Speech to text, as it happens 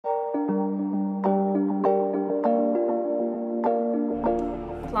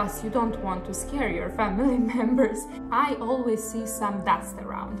Plus, you don't want to scare your family members. I always see some dust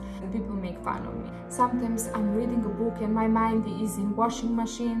around. People make fun of me. Sometimes I'm reading a book and my mind is in washing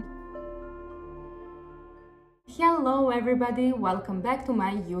machine. Hello everybody, welcome back to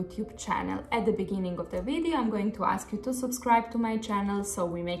my YouTube channel. At the beginning of the video, I'm going to ask you to subscribe to my channel so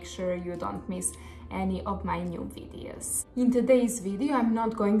we make sure you don't miss any of my new videos. In today's video, I'm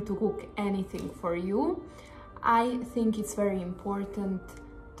not going to cook anything for you. I think it's very important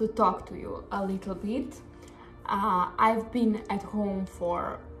to talk to you a little bit. I've been at home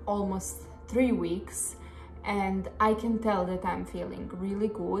for almost 3 weeks and I can tell that I'm feeling really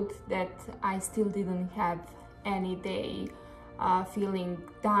good, that I still didn't have any day feeling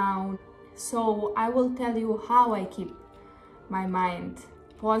down. So I will tell you how I keep my mind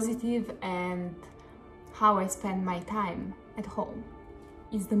positive and how I spend my time at home.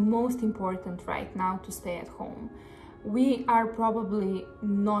 It's the most important right now to stay at home. We are probably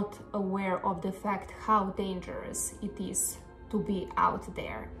not aware of the fact how dangerous it is to be out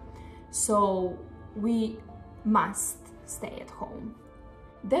there. So we must stay at home.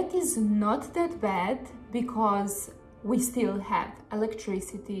 That is not that bad because we still have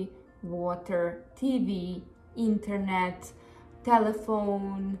electricity, water, TV, internet,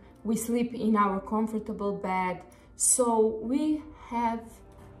 telephone, we sleep in our comfortable bed. So we have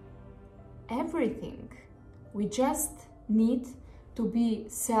everything. We just need to be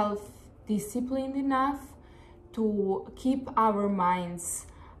self-disciplined enough to keep our minds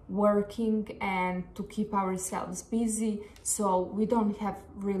working and to keep ourselves busy, so we don't have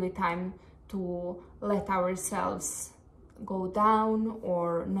really time to let ourselves go down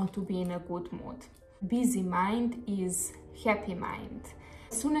or not to be in a good mood. Busy mind is happy mind.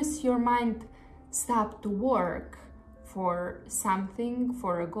 As soon as your mind stops to work for something,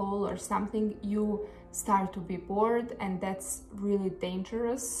 for a goal or something, you start to be bored, and that's really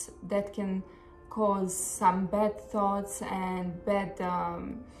dangerous. That can cause some bad thoughts and bad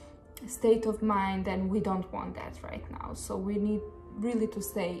state of mind, and we don't want that right now. So we need really to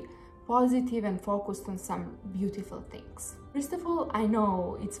stay positive and focused on some beautiful things. First of all, I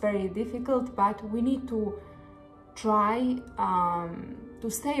know it's very difficult, but we need to try to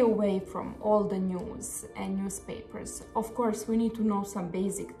stay away from all the news and newspapers. Of course, we need to know some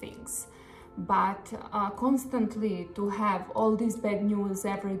basic things, but constantly to have all this bad news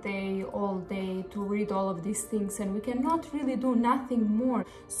every day, all day, to read all of these things, and we cannot really do nothing more.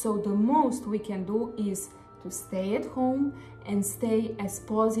 So the most we can do is to stay at home and stay as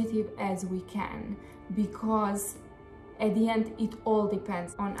positive as we can, because at the end it all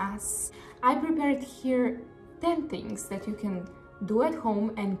depends on us. I prepared here 10 things that you can do at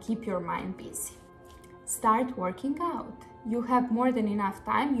home and keep your mind busy. Start working out. You have more than enough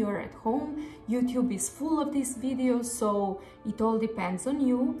time, you're at home, YouTube is full of these videos, so it all depends on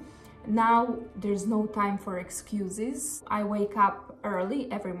you. Now there's no time for excuses. I wake up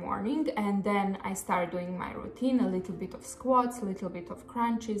early every morning and then I start doing my routine, a little bit of squats, a little bit of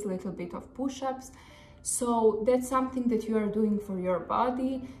crunches, a little bit of push-ups. So that's something that you are doing for your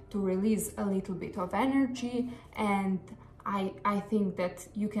body to release a little bit of energy, and I think that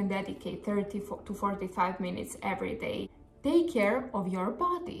you can dedicate 30 to 45 minutes every day. Take care of your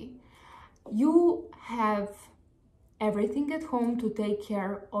body. You have everything at home to take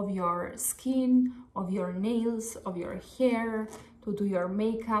care of your skin, of your nails, of your hair, to do your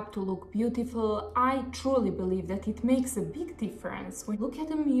makeup, to look beautiful. I truly believe that it makes a big difference when you look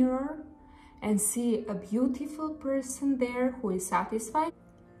at a mirror and see a beautiful person there who is satisfied.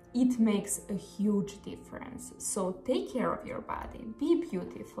 It makes a huge difference. So take care of your body, be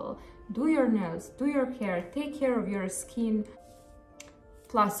beautiful, do your nails, do your hair, take care of your skin.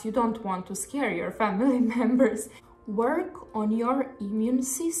 Plus, you don't want to scare your family members. Work on your immune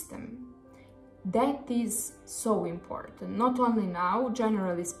system. That is so important, not only now,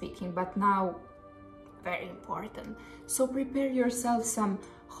 generally speaking, but now very important. So prepare yourself some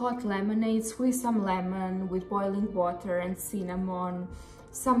hot lemonade, squeeze some lemon with boiling water and cinnamon,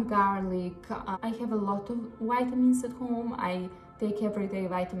 some garlic. I have a lot of vitamins at home. I take everyday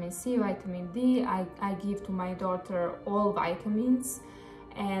vitamin C, vitamin D. I give to my daughter all vitamins,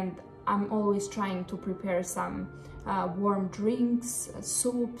 and I'm always trying to prepare some warm drinks,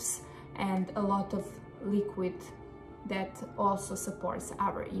 soups, and a lot of liquid that also supports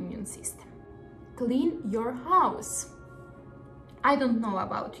our immune system. Clean your house. I don't know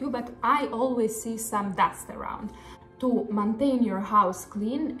about you, but I always see some dust around. To maintain your house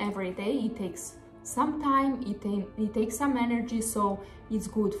clean every day, it takes some time, it takes some energy, so it's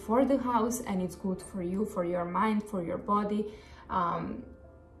good for the house and it's good for you, for your mind, for your body.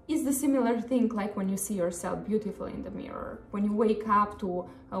 It's the similar thing like when you see yourself beautiful in the mirror. When you wake up to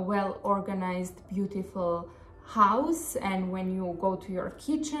a well-organized, beautiful house, and when you go to your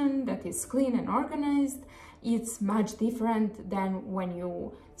kitchen that is clean and organized, it's much different than when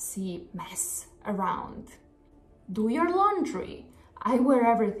you see mess around. Do your laundry. I wear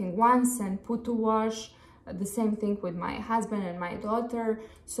everything once and put to wash. The same thing with my husband and my daughter.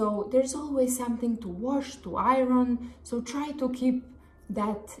 So there's always something to wash, to iron. So try to keep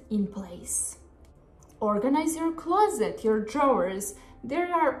that in place. Organize your closet, your drawers.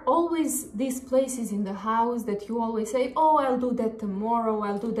 There are always these places in the house that you always say, oh, I'll do that tomorrow,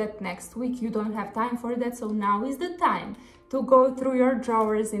 I'll do that next week. You don't have time for that, so now is the time to go through your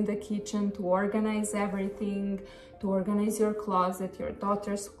drawers in the kitchen, to organize everything, to organize your closet, your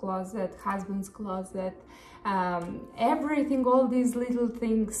daughter's closet, husband's closet, everything, all these little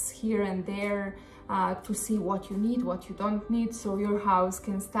things here and there, to see what you need, what you don't need, so your house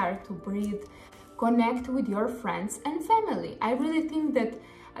can start to breathe. Connect with your friends and family. I really think that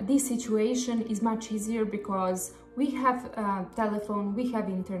this situation is much easier because we have telephone, we have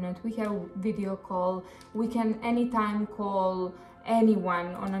internet, we have video call, we can anytime call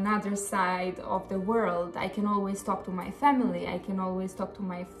anyone on another side of the world. I can always talk to my family, I can always talk to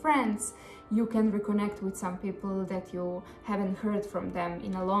my friends. You can reconnect with some people that you haven't heard from them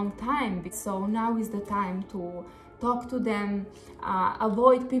in a long time. So now is the time to talk to them,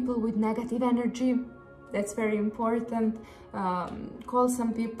 avoid people with negative energy. That's very important. Call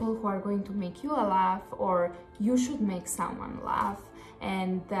some people who are going to make you laugh, or you should make someone laugh,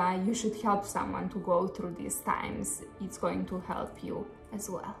 and you should help someone to go through these times. It's going to help you as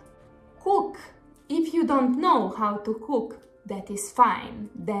well. Cook. If you don't know how to cook, that is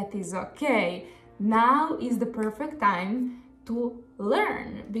fine, that is okay. Now is the perfect time to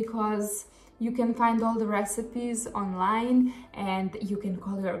learn, because you can find all the recipes online, and you can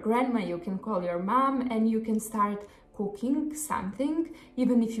call your grandma, you can call your mom, and you can start cooking something.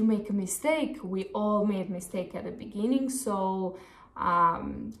 Even if you make a mistake, we all made mistake at the beginning, so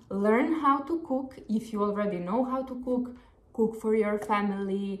learn how to cook. If you already know how to cook, cook for your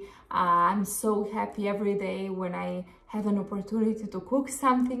family. I'm so happy every day when I have an opportunity to cook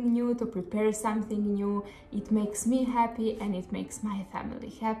something new, to prepare something new. It makes me happy, and it makes my family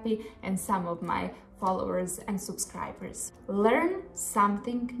happy, and some of my followers and subscribers. Learn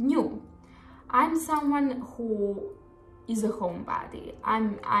something new. I'm someone who is a homebody.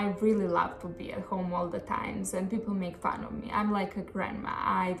 I really love to be at home all the times, and people make fun of me. I'm like a grandma.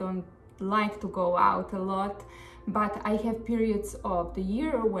 I don't like to go out a lot, but I have periods of the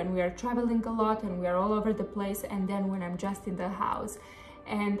year when we are traveling a lot and we are all over the place, and then when I'm just in the house.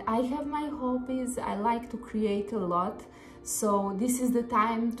 And I have my hobbies. I like to create a lot, so this is the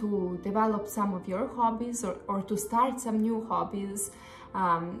time to develop some of your hobbies, or to start some new hobbies.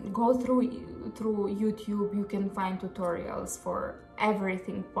 Go through YouTube. You can find tutorials for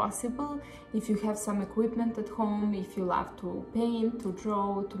everything possible. If you have some equipment at home, if you love to paint, to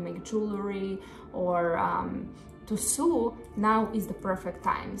draw, to make jewelry, or to sew, now is the perfect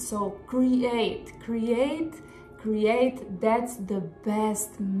time. So create. That's the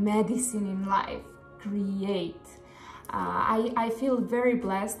best medicine in life. Create. I feel very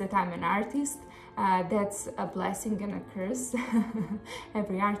blessed that I'm an artist. That's a blessing and a curse.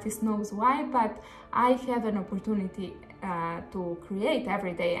 Every artist knows why, but I have an opportunity to create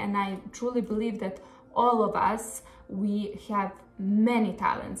every day, and I truly believe that all of us, we have many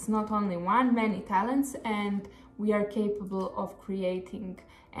talents, not only one, many talents, and we are capable of creating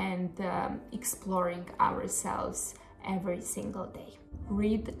and exploring ourselves every single day.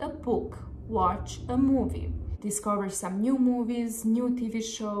 Read a book, watch a movie, discover some new movies, new TV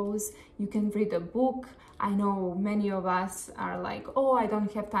shows. You can read a book. I know many of us are like, oh, I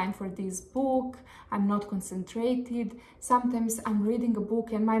don't have time for this book, I'm not concentrated. Sometimes I'm reading a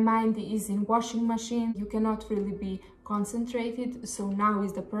book and my mind is in washing machine. You cannot really be concentrated, so now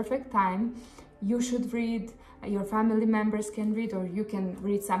is the perfect time. You should read, your family members can read, or you can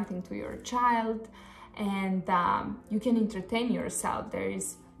read something to your child, and you can entertain yourself. There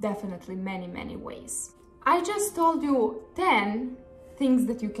is definitely many ways. I just told you 10 things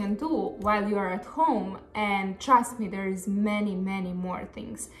that you can do while you are at home, and trust me, there is many more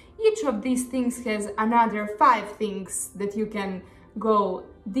things. Each of these things has another 5 things that you can go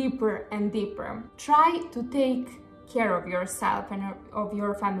deeper and deeper. Try to take care of yourself and of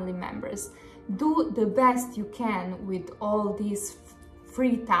your family members. Do the best you can with all this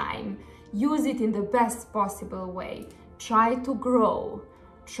free time. Use it in the best possible way. Try to grow.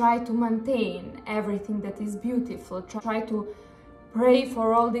 Try to maintain everything that is beautiful. Try to pray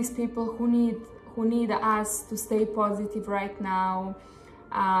for all these people who need us to stay positive right now.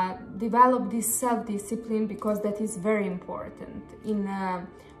 develop this self-discipline, because that is very important. In a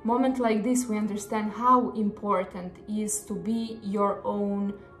moment like this, we understand how important it is to be your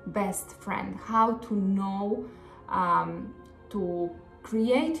own best friend, how to know to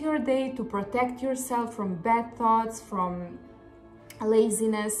create your day, to protect yourself from bad thoughts, from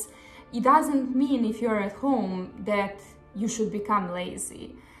laziness. It doesn't mean if you're at home that you should become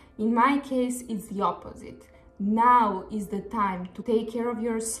lazy. In my case, it's the opposite. Now is the time to take care of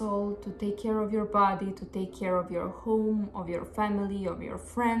your soul, to take care of your body, to take care of your home, of your family, of your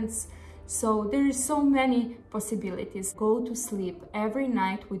friends. So there is so many possibilities. Go to sleep every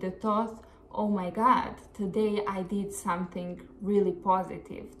night with the thought, oh my God, today I did something really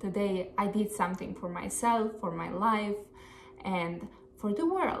positive. Today I did something for myself, for my life, and for the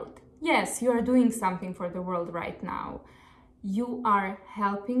world. Yes, you are doing something for the world right now. You are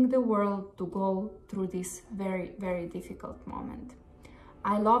helping the world to go through this very, very difficult moment.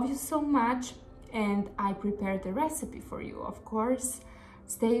 I love you so much, and I prepared a recipe for you, of course.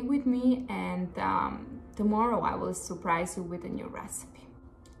 Stay with me, and tomorrow I will surprise you with a new recipe.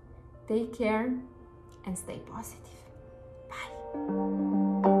 Take care and stay positive.